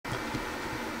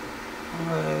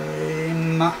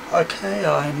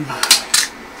I'm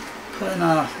putting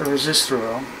a resistor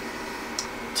on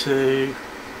to,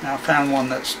 now I found one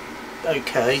that's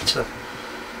okay to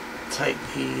take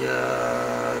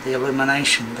the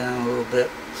illumination down a little bit,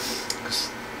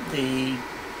 because they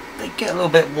get a little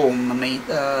bit warm,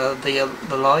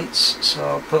 the lights, so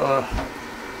I'll put a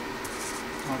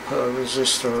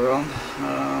resistor on.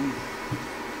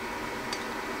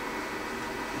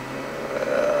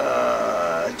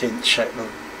 I didn't check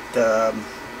the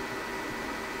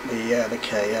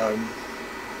KO.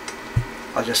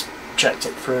 I just checked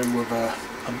it through with a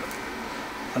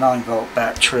 9-volt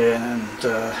battery, and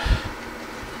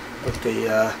with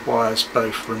the wires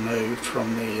both removed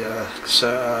from the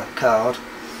card,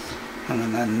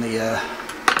 and then the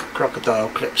crocodile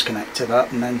clips connected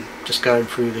up, and then just going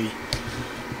through the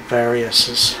various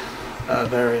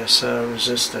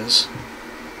resistors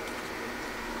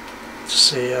to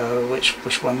see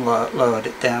which one lowered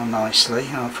it down nicely.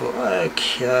 And I thought,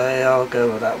 okay, I'll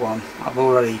go with that one. I've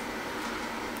already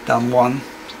done one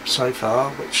so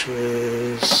far, which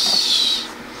is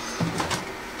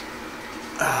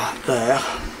there.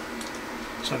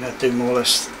 So I'm going to do more or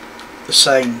less the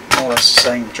same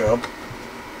job.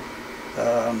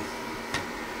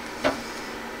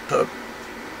 Put a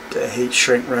bit of heat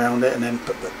shrink around it, and then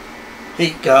put the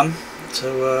heat gun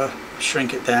to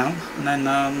shrink it down, and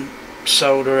then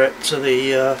solder it to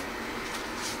the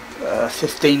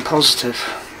 15 positive.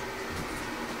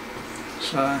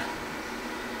 So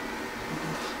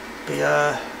be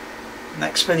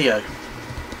next video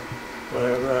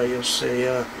where you'll see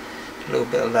a little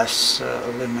bit less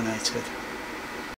illuminated.